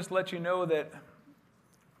want to just let you know that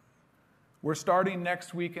we're starting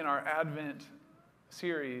next week in our Advent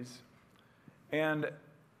series. And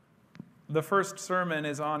the first sermon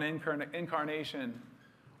is on incarnation,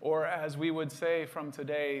 or as we would say from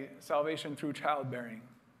today, salvation through childbearing.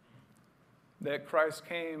 That Christ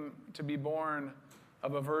came to be born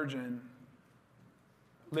of a virgin,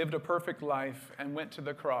 lived a perfect life, and went to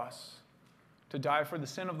the cross to die for the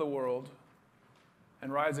sin of the world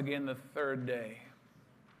and rise again the third day.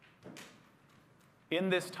 In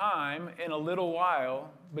this time, in a little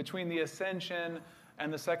while, between the ascension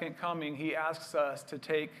and the second coming, he asks us to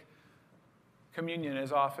take communion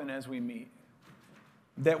as often as we meet,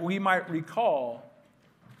 that we might recall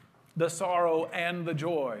the sorrow and the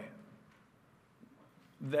joy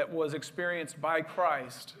that was experienced by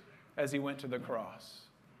Christ as he went to the cross.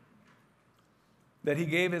 That he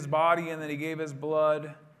gave his body and that he gave his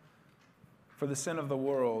blood for the sin of the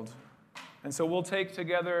world. And so we'll take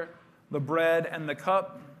together the bread and the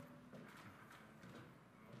cup.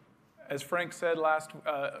 As Frank said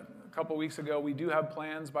a couple weeks ago, we do have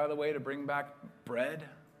plans, by the way, to bring back bread,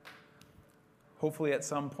 hopefully at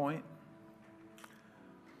some point.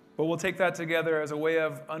 But we'll take that together as a way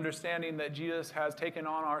of understanding that Jesus has taken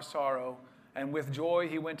on our sorrow, and with joy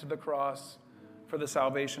he went to the cross for the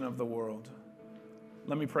salvation of the world.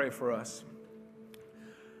 Let me pray for us.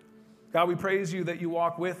 God, we praise you that you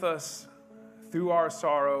walk with us through our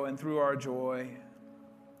sorrow and through our joy.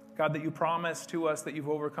 God, that you promised to us that you've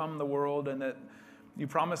overcome the world, and that you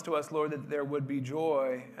promised to us, Lord, that there would be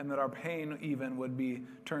joy and that our pain even would be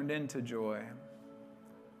turned into joy.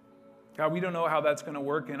 God, we don't know how that's going to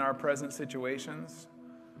work in our present situations,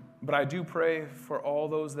 but I do pray for all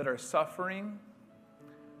those that are suffering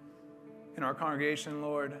in our congregation,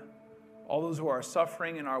 Lord, all those who are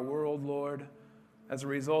suffering in our world, Lord, as a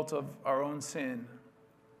result of our own sin.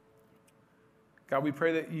 God, we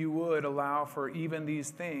pray that you would allow for even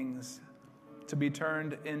these things to be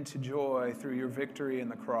turned into joy through your victory in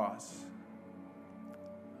the cross.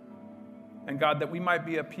 And God, that we might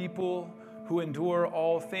be a people who endure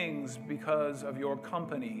all things because of your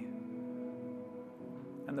company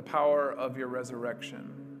and the power of your resurrection.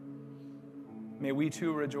 May we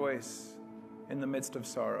too rejoice in the midst of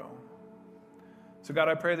sorrow. So God,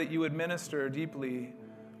 I pray that you would minister deeply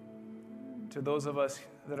to those of us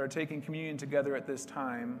that are taking communion together at this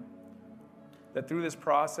time, that through this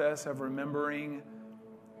process of remembering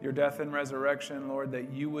your death and resurrection, Lord,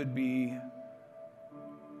 that you would be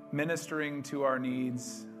ministering to our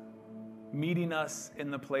needs, meeting us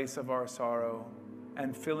in the place of our sorrow,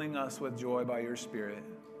 and filling us with joy by your Spirit.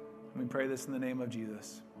 And we pray this in the name of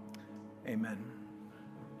Jesus. Amen.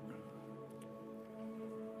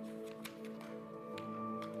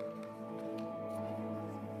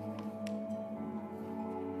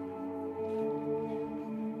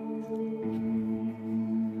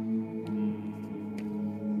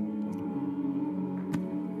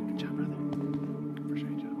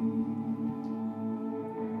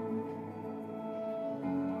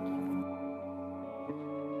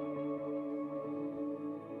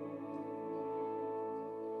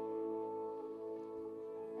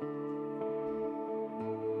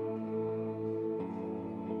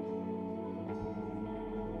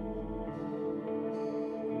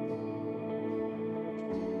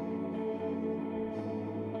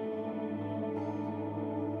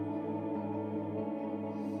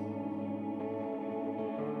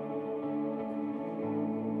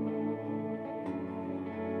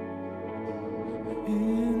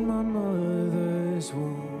 In my mother's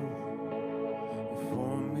womb, you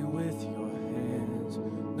formed me with your hands,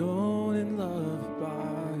 known and loved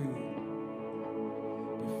by you.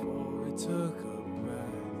 Before it took a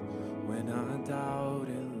breath, when I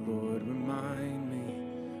doubted, Lord, remind me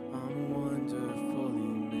I'm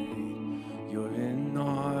wonderfully made. You're an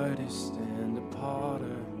artist and a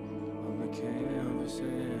potter, I'm the canvas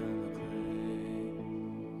and the clay.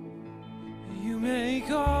 You make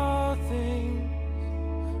all things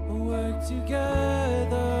work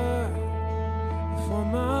together for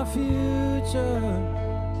my future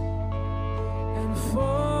and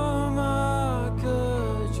for my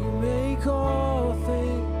good. You make all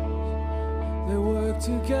things, they work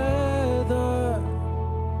together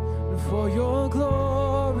for your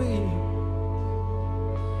glory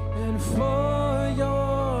and for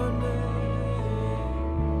your name.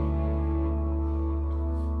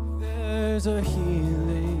 There's a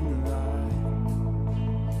healing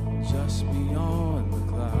just beyond the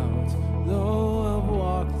clouds. Though I've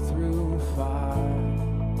walked through fire,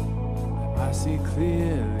 I see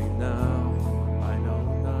clearly now. I know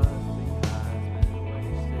nothing has been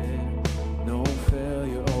wasted, no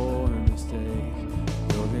failure or mistake.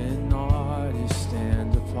 You're an artist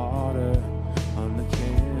and a potter, I'm the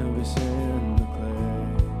canvas and the clay.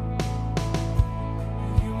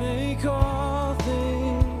 You make all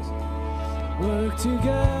things work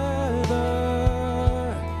together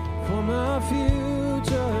for my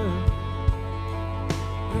future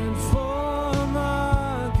and for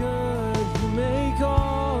my good. You make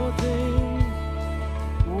all things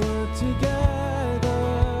work together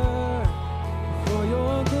for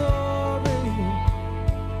your glory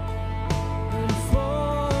and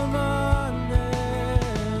for my name.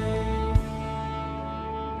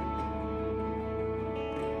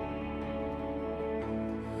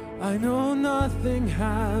 I know nothing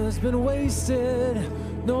has been wasted,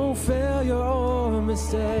 no failure or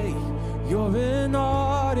mistake. You're an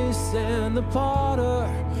artist and the potter,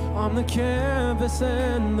 I'm the canvas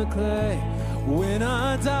and the clay. When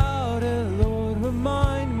I doubted, Lord,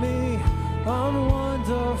 remind me I'm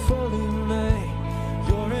wonderfully made.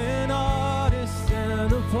 You're an artist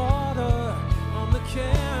and a potter, I'm the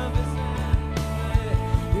canvas and the clay.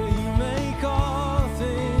 Yeah, you make all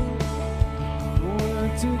things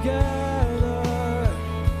work together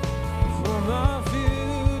for my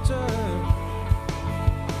future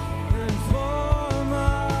and for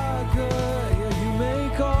my good. Yeah, you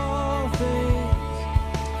make all things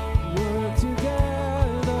work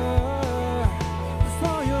together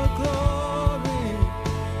for your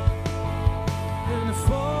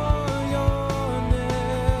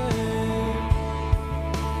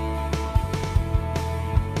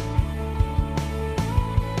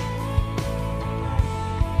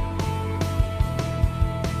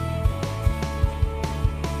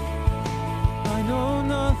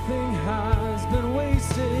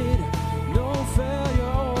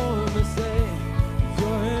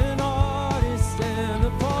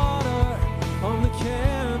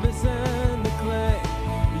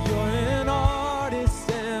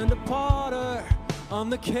I'm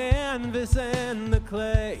the canvas and the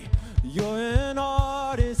clay. You're an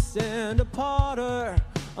artist and a potter.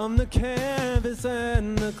 I'm the canvas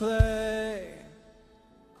and the clay.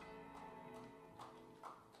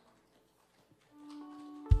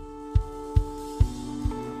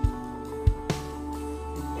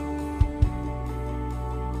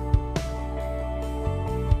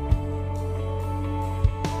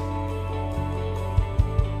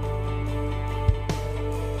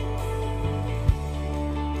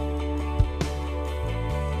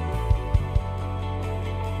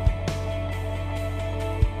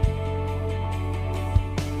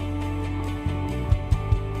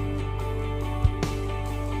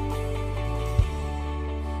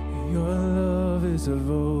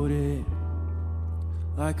 Devoted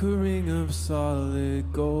like a ring of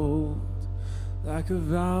solid gold, like a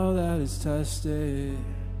vow that is tested,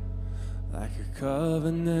 like a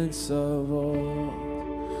covenant of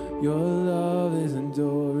old. Your love is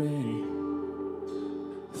enduring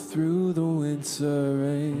through the winter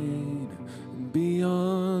rain and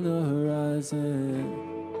beyond the horizon,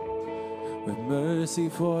 with mercy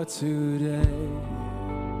for today.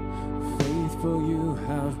 Faithful you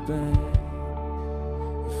have been,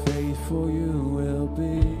 faithful you will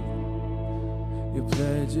be. You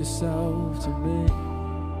pledge yourself to me,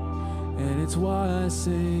 and it's why I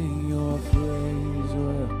sing your praise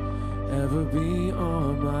will ever be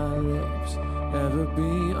on my lips, ever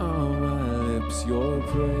be on my lips. Your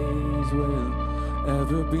praise will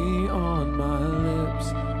ever be on my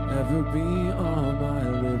lips, ever be on my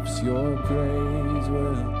lips. Your praise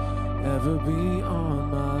will ever be on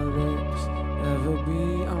my lips, ever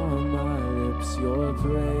be on my lips. Your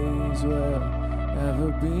praise will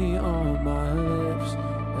ever be on my lips,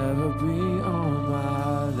 ever be on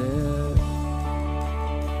my lips.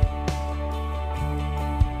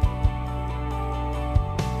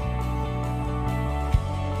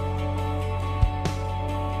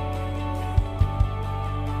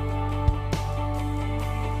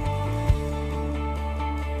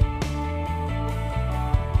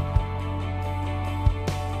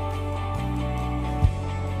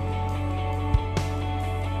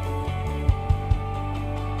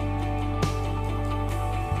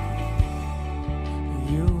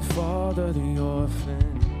 Father the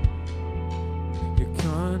orphan, your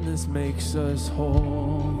kindness makes us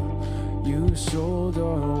whole. You shoulder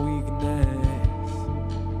our weakness,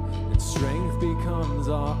 and strength becomes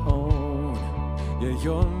our own. Yeah,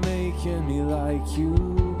 you're making me like you.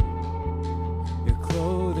 You're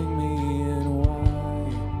clothing me in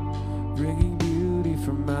white, bringing beauty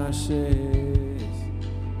from ashes.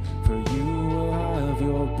 For you will have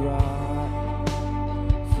your bride,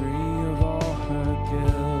 free of all her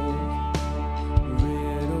guilt,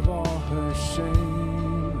 her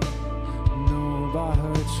shame, known by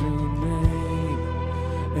her true name.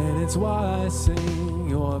 And it's why I sing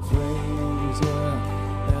your praise will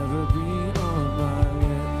ever be on my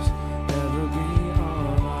lips, ever be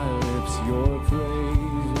on my lips. Your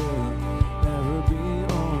praise will ever be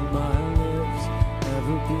on my lips,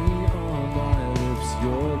 ever be on my lips.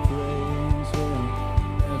 Your praise will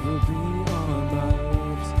ever be on my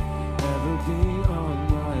lips, ever be on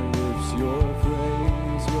my lips. Your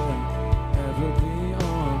praise will ever be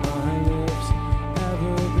on my lips,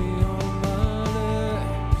 ever be on my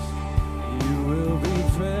lips. You will be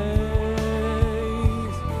praised,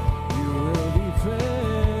 you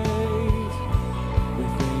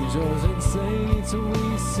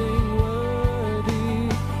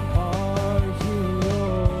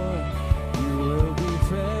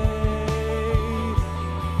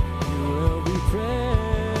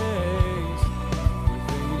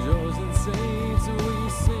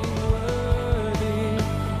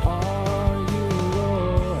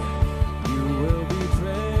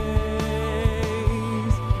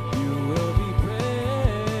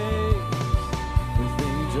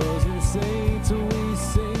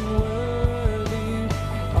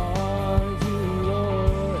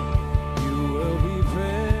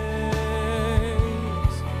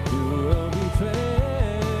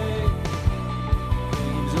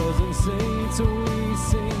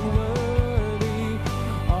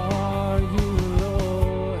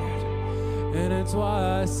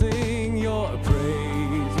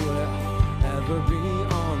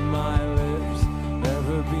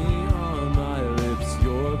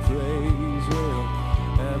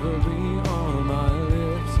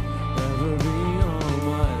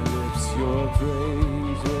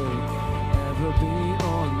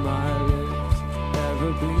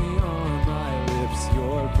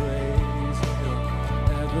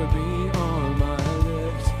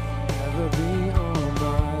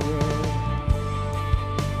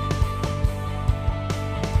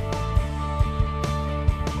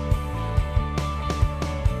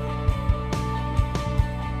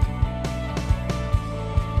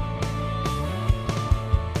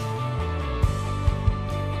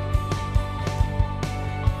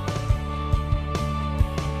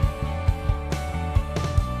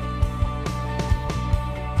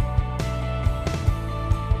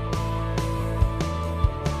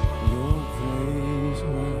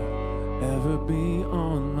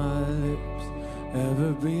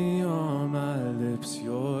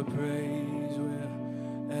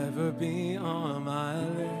be on my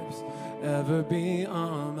lips, ever be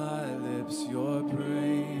on my lips. Your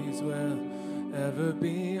praise will ever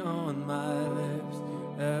be on my lips,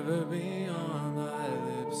 ever be on my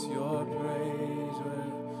lips. Your praise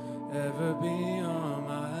will ever be on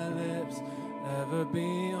my lips, ever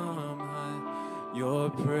be on my. Your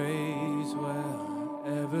praise will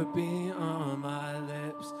ever be on my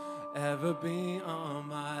lips, ever be on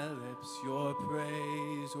my lips. Your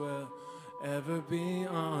praise will ever be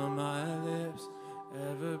on my lips,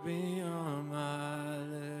 ever be on my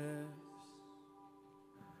lips.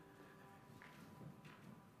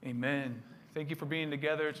 Amen. Thank you for being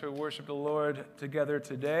together to worship the Lord together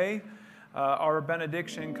today. Our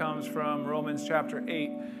benediction comes from Romans chapter 8.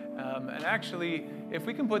 And actually, if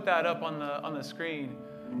we can put that up on the screen.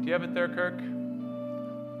 Do you have it there, Kirk?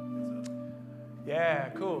 Yeah,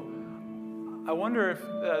 cool. I wonder if,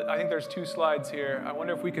 I think there's 2 slides here. I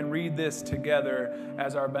wonder if we can read this together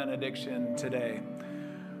as our benediction today.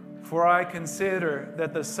 For I consider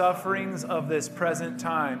that the sufferings of this present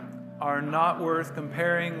time are not worth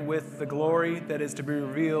comparing with the glory that is to be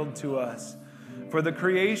revealed to us. For the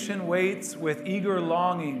creation waits with eager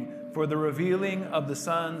longing for the revealing of the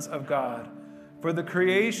sons of God. For the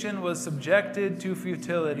creation was subjected to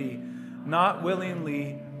futility, not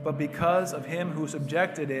willingly, but because of him who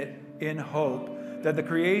subjected it, in hope that the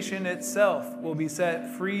creation itself will be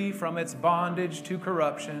set free from its bondage to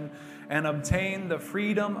corruption and obtain the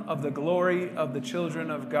freedom of the glory of the children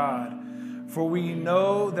of God. For we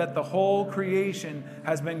know that the whole creation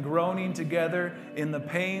has been groaning together in the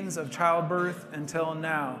pains of childbirth until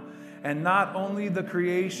now. And not only the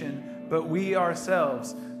creation, but we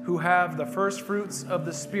ourselves, who have the first fruits of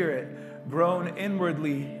the Spirit, groan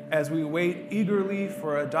inwardly as we wait eagerly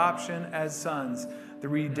for adoption as sons, the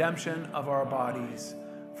redemption of our bodies.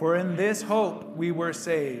 For in this hope we were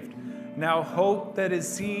saved. Now hope that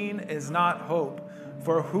is seen is not hope,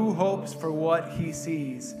 for who hopes for what he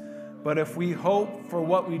sees? But if we hope for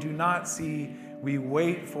what we do not see, we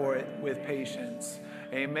wait for it with patience.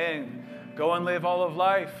 Amen. Go and live all of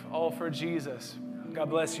life, all for Jesus. God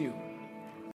bless you.